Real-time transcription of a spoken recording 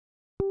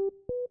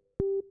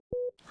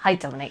Hi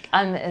Dominic,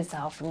 I'm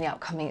Ezelle from the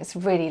upcoming. It's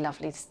really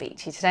lovely to speak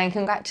to you today, and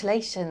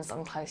congratulations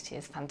on Close to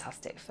You's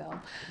fantastic film.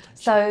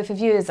 So for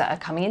viewers that are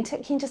coming into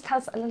it, can you just tell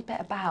us a little bit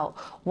about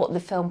what the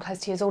film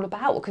Close to You is all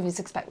about? What can viewers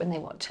expect when they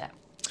watch it?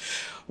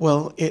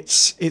 Well,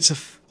 it's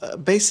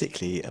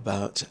basically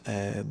about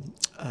a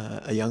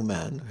young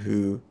man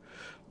who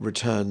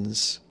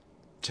returns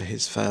to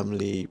his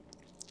family,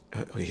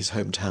 his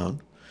hometown,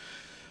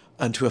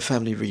 and to a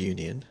family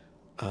reunion.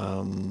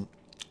 And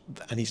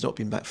he's not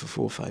been back for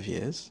 4 or 5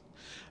 years.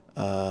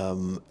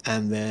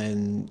 And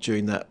then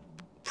during that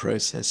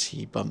process,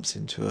 he bumps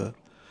into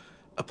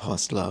a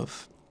past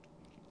love,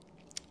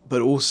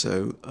 but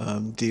also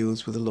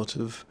deals with a lot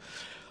of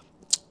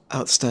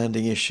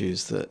outstanding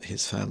issues that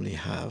his family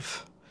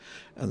have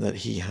and that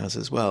he has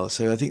as well.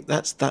 So I think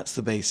that's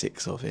the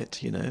basics of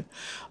it, you know.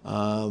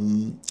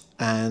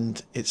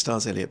 And it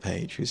stars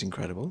Elliot, who's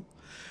incredible.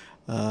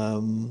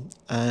 And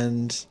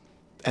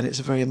it's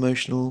a very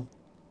emotional,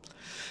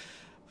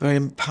 very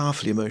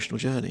powerfully emotional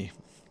journey.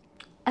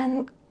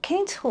 And can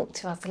you talk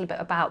to us a little bit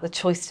about the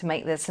choice to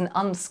make this an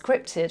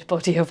unscripted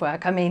body of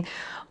work? I mean,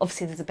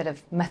 obviously there's a bit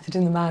of method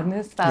in the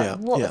madness, but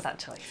what was that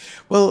choice?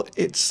 Well,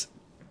 it's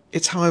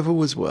how I've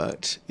always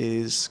worked,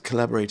 is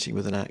collaborating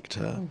with an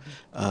actor,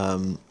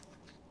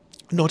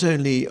 not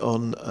only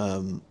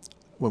on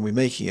when we're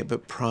making it,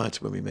 but prior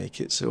to when we make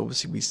it. So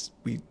obviously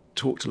we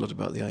talked a lot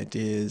about the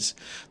ideas,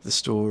 the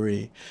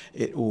story.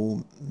 It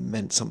all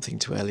meant something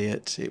to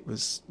Elliot. It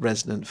was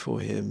resonant for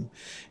him.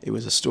 It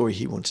was a story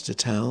he wanted to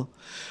tell.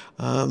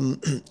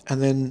 And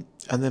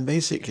then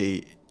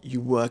basically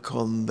you work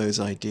on those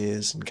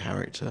ideas and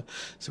character.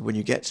 So when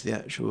you get to the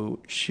actual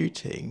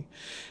shooting,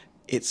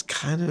 it's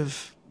kind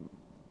of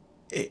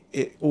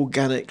it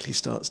organically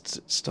starts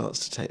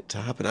to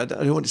happen. I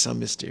don't want to sound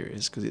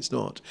mysterious, because it's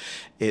not.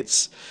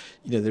 It's,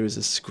 you know, there is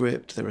a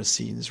script, there are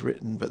scenes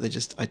written, but I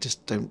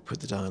just don't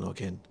put the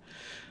dialogue in.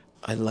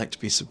 I like to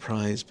be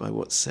surprised by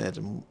what's said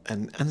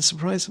and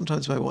surprised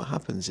sometimes by what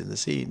happens in the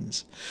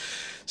scenes.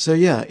 So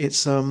yeah,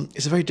 it's a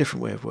very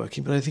different way of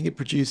working, but I think it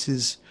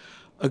produces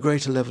a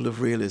greater level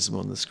of realism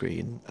on the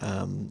screen,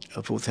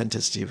 of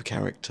authenticity of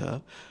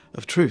character,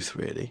 of truth,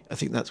 really. I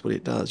think that's what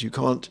it does. You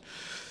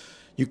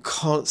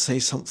can't say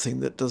something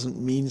that doesn't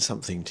mean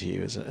something to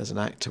you as an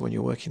actor when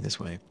you're working this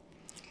way.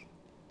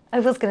 I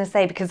was going to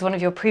say, because one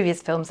of your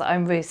previous films,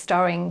 I'm Ruth,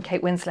 starring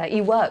Kate Winslet,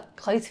 you work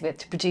closely with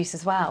to produce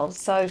as well.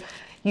 So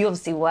you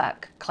obviously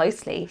work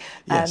closely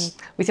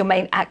with your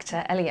main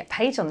actor, Elliot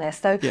Page, on this.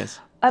 So yes.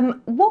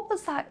 What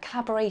was that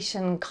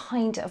collaboration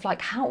kind of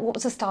like? What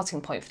was the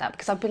starting point for that?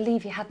 Because I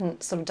believe you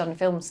hadn't sort of done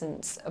film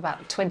since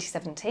about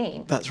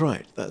 2017. That's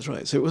right.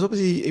 So it was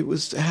obviously,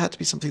 it had to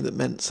be something that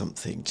meant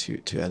something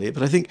to Elliot.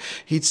 But I think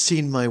he'd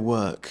seen my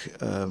work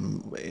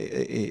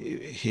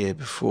here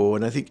before,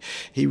 and I think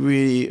he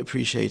really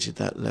appreciated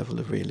that level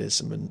of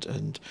realism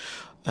and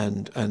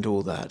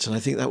all that. And I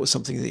think that was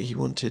something that he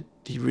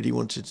really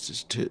wanted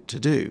to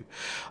do.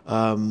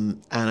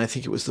 And I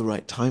think it was the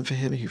right time for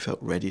him. He felt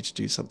ready to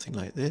do something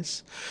like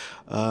this.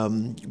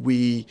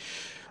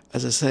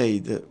 As I say,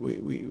 that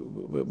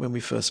when we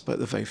first spoke,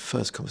 the very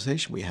first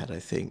conversation we had, I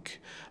think,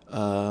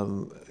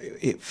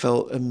 it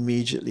felt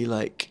immediately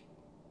like,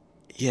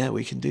 yeah,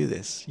 we can do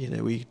this. You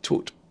know, we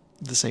talked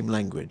the same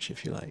language,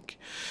 if you like.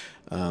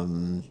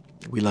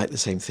 We liked the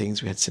same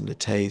things. We had similar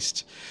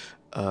taste.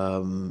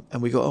 And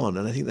we got on,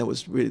 and I think that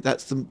was really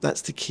that's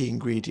the key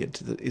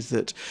ingredient, is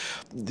that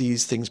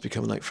these things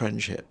become like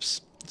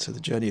friendships. So the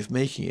journey of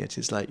making it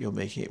is like you're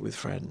making it with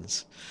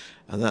friends,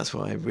 and that's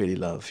what I really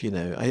love. You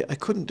know, I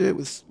couldn't do it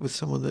with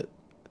someone that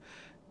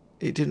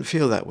it didn't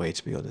feel that way,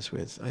 to be honest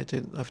with.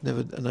 I've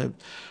never, and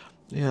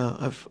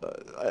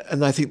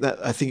I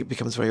think it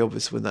becomes very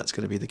obvious when that's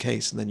going to be the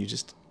case, and then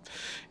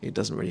it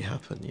doesn't really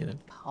happen, you know.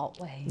 Part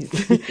ways.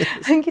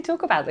 Can you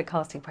talk about the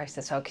casting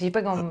process as well? Because you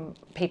bring on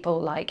people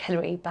like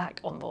Hilary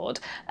back on board.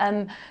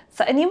 And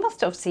you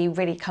must obviously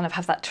really kind of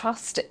have that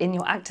trust in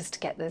your actors to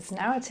get this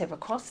narrative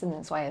across in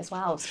this way as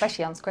well,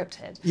 especially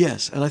unscripted.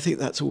 Yes, and I think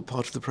that's all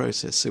part of the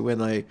process. So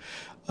when I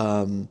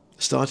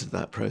started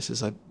that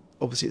process,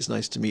 obviously it's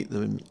nice to meet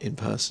them in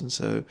person.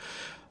 So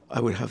I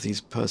would have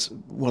these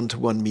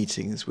one-to-one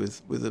meetings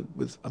with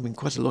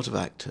quite a lot of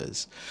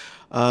actors,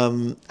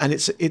 and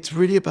it's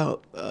really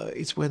about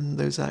it's when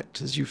those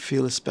actors, you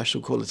feel a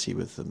special quality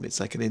with them. It's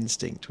like an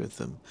instinct with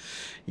them.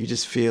 You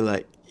just feel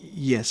like,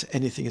 yes,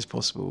 anything is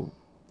possible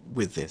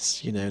with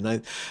this, you know.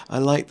 And I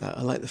like that.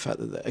 I like the fact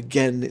that,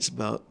 again, it's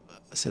about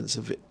a sense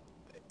of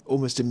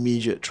almost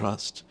immediate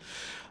trust,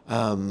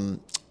 and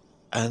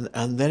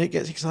then it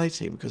gets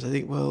exciting, because I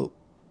think, well,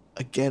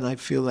 again, I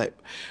feel like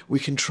we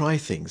can try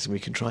things and we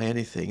can try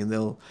anything, and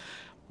they'll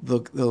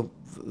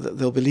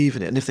believe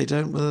in it. And if they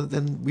don't, well,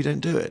 then we don't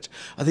do it.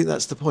 I think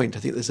that's the point.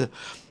 I think there's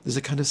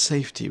a kind of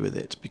safety with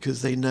it,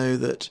 because they know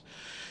that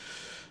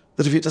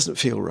if it doesn't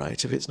feel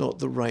right, if it's not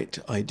the right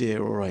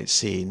idea or right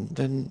scene,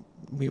 then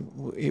we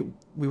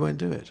won't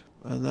do it.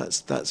 And that's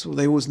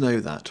they always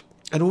know that.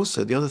 And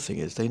also the other thing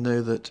is, they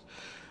know that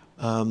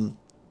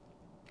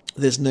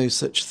there's no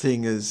such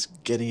thing as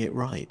getting it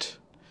right.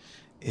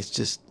 It's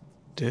just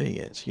doing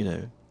it, you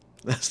know.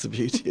 That's the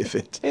beauty of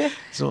it. Yeah.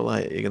 It's not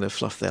like you're going to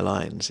fluff their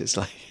lines. It's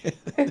like...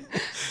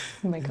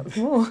 Make up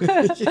some more.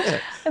 Yeah.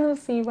 And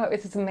also you work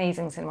with this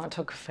amazing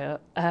cinematographer,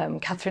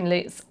 Catherine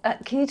Lutz.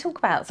 Can you talk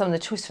about some of the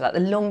choices for that? The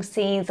long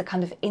scenes, the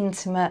kind of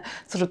intimate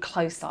sort of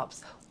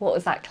close-ups. What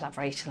was that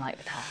collaboration like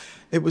with her?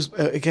 It was,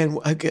 again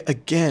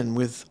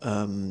with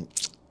the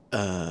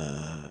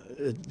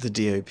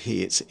DOP,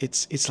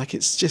 it's like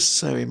it's just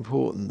so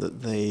important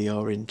that they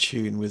are in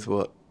tune with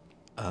what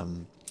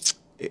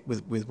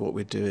with what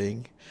we're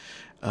doing,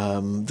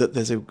 that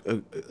there's a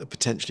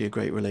potentially a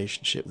great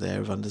relationship there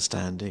of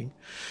understanding,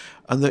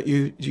 and that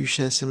you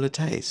share similar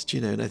taste,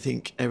 you know. And I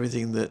think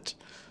everything that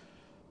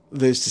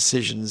those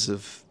decisions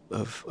of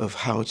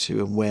how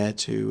to and where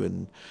to,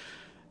 and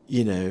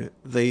you know,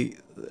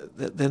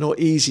 they're not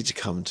easy to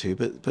come to,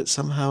 but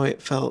somehow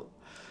it felt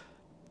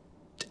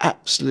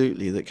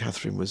absolutely that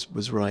Catherine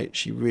was right.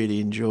 She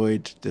really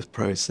enjoyed the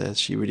process.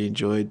 She really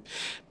enjoyed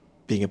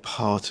being a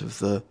part of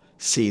the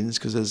scenes,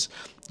 because as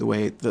the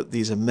way that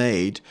these are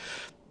made,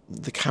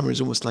 the camera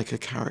is almost like a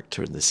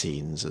character in the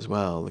scenes as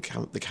well.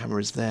 The camera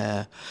is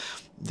there.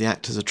 The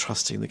actors are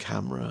trusting the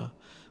camera.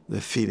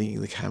 They're feeling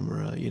the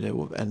camera, you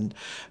know, and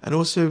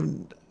also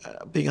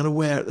being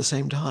unaware at the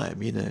same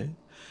time, you know.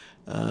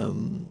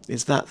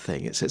 It's that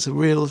thing. It's a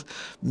real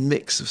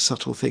mix of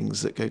subtle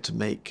things that go to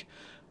make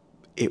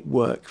it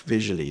work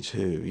visually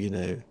too, you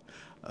know.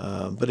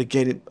 But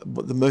again,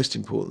 the most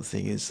important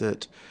thing is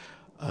that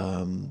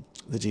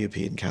the DOP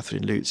and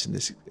Catherine Lutz in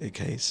this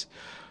case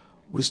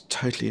was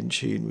totally in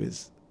tune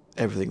with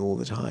everything all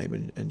the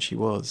time, and she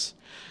was,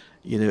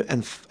 you know,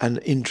 and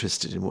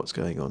interested in what's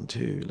going on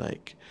too.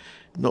 Like,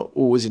 not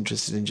always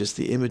interested in just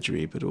the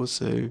imagery, but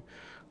also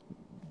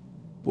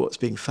what's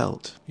being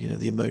felt, you know,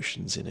 the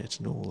emotions in it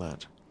and all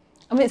that.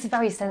 I mean, it's a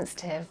very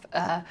sensitive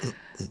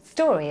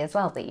story as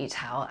well that you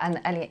tell.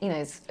 And Elliot, you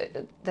know,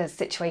 there's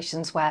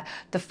situations where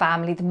the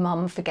family, the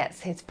mum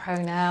forgets his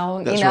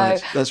pronoun, That's you know.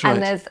 right. That's right.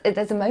 And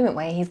there's a moment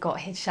where he's got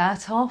his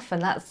shirt off,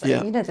 and that's,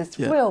 Yeah. you know, this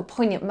Yeah. real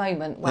poignant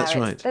moment where That's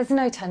right. there's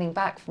no turning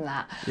back from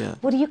that. Yeah.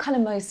 What are you kind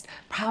of most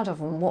proud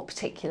of, and what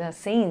particular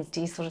scenes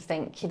do you sort of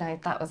think, you know,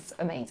 that was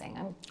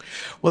amazing?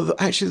 Well,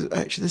 actually,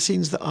 the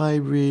scenes that I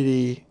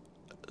really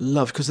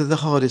love, because they're the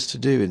hardest to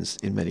do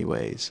in many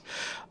ways,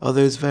 are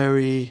those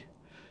very...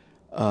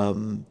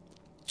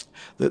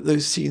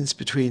 those scenes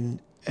between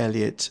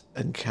Elliot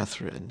and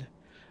Catherine,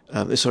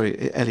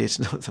 sorry, Elliot,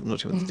 no, I'm not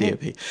talking about the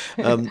DOP,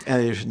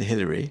 Elliot and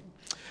Hilary,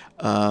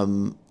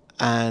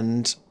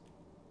 and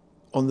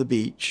on the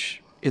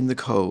beach in the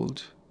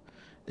cold.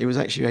 It was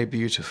actually very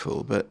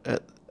beautiful, but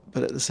at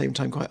the same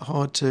time quite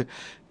hard to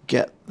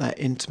get that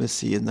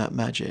intimacy and that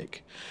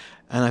magic.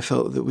 And I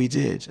felt that we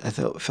did. I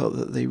felt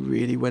that they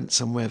really went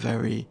somewhere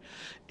very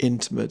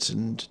intimate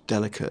and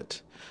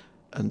delicate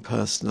and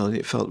personal, and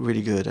it felt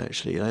really good,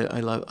 actually. I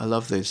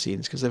love those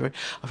scenes because I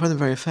find them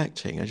very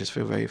affecting. I just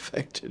feel very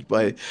affected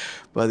by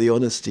the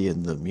honesty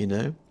in them, you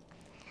know.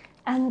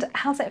 And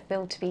how's it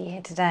feel to be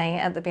here today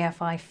at the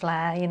BFI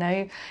Flair, you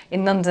know,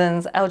 in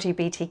London's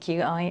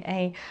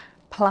LGBTQIA+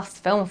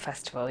 film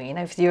festival, you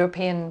know, for the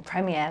European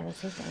premiere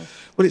this evening?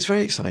 Well, it's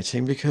very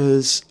exciting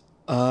because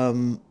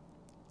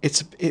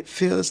it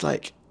feels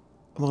like,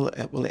 well,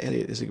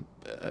 Elliot is a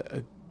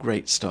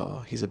great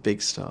star. He's a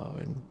big star,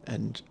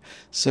 and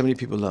so many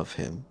people love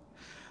him.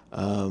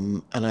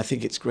 And I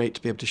think it's great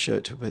to be able to show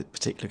it to a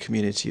particular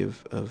community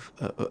of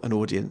an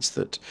audience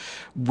that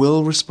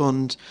will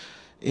respond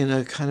in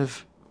a kind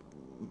of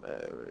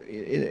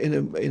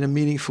in a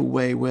meaningful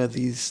way, where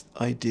these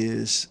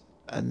ideas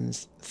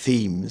and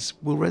themes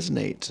will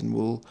resonate and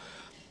will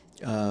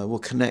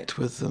connect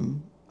with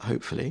them.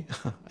 Hopefully,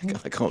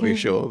 I can't be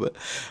sure,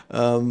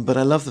 but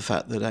I love the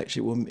fact that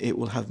actually it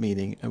will have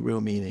meaning, a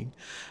real meaning,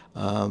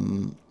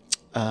 and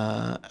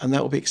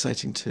that will be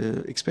exciting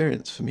to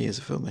experience for me as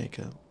a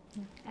filmmaker.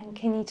 And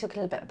can you talk a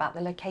little bit about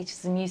the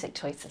locations and music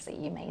choices that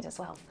you made as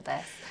well for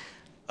this?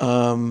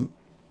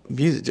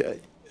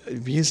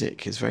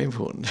 Music is very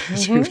important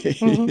to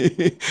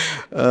me,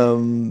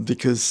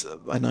 because,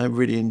 and I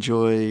really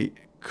enjoy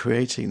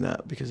creating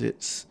that, because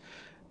it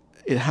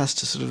has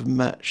to sort of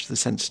match the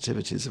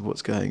sensitivities of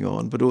what's going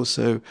on, but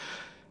also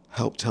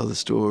help tell the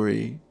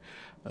story,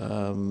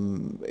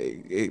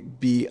 it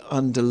be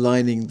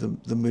underlining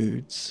the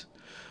moods,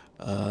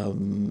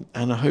 and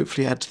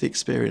hopefully add to the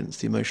experience,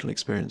 the emotional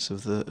experience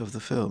of the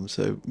film.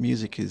 So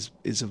music is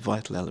a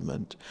vital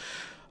element.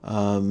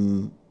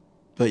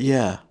 But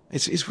yeah,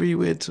 it's really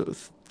weird sort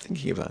of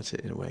thinking about it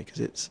in a way,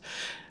 because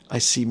I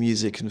see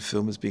music and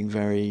film as being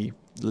very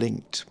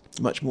linked,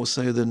 much more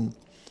so than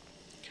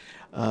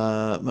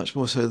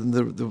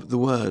the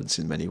words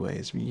in many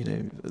ways. I mean, you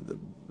know,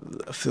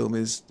 a film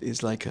is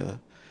like a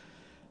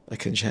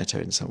concerto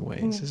in some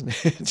ways,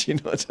 isn't it? Do you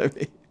know what I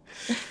mean?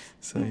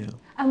 So yeah.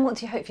 And what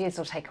do you hope viewers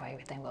will take away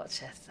when they watch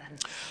this then?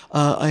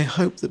 I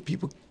hope that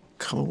people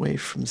come away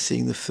from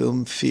seeing the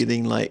film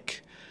feeling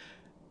like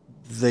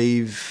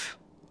that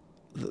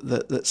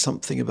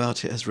something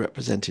about it has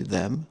represented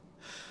them,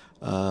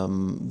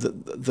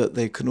 that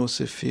they can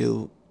also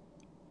feel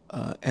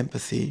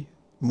empathy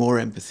more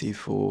empathy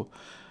for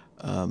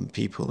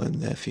people and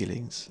their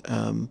feelings,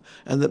 and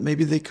that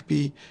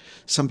maybe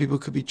some people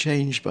could be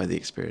changed by the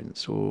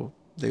experience, or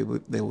they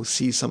will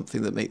see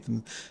something that make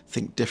them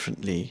think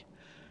differently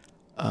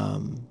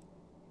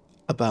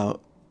about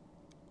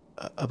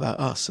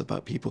us,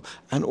 about people,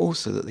 and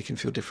also that they can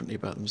feel differently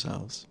about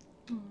themselves.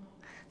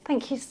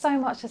 Thank you so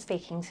much for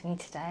speaking to me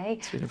today.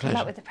 It's been a Good pleasure.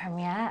 luck with the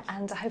premiere,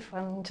 and I hope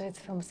everyone enjoys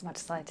the film as much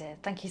as I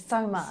did. Thank you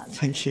so much.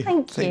 Thank you.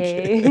 Thank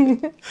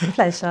you.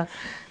 Pleasure.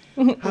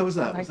 How was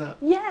that? Was that?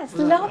 Yes,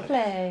 was that lovely.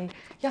 right?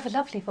 You have a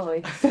lovely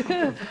voice.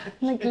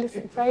 Like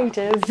listen for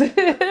ages.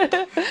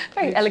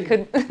 Very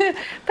eloquent.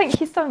 Thank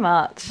you so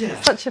much.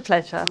 Yeah. Such a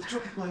pleasure. The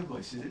drop of my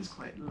voice is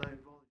quite low.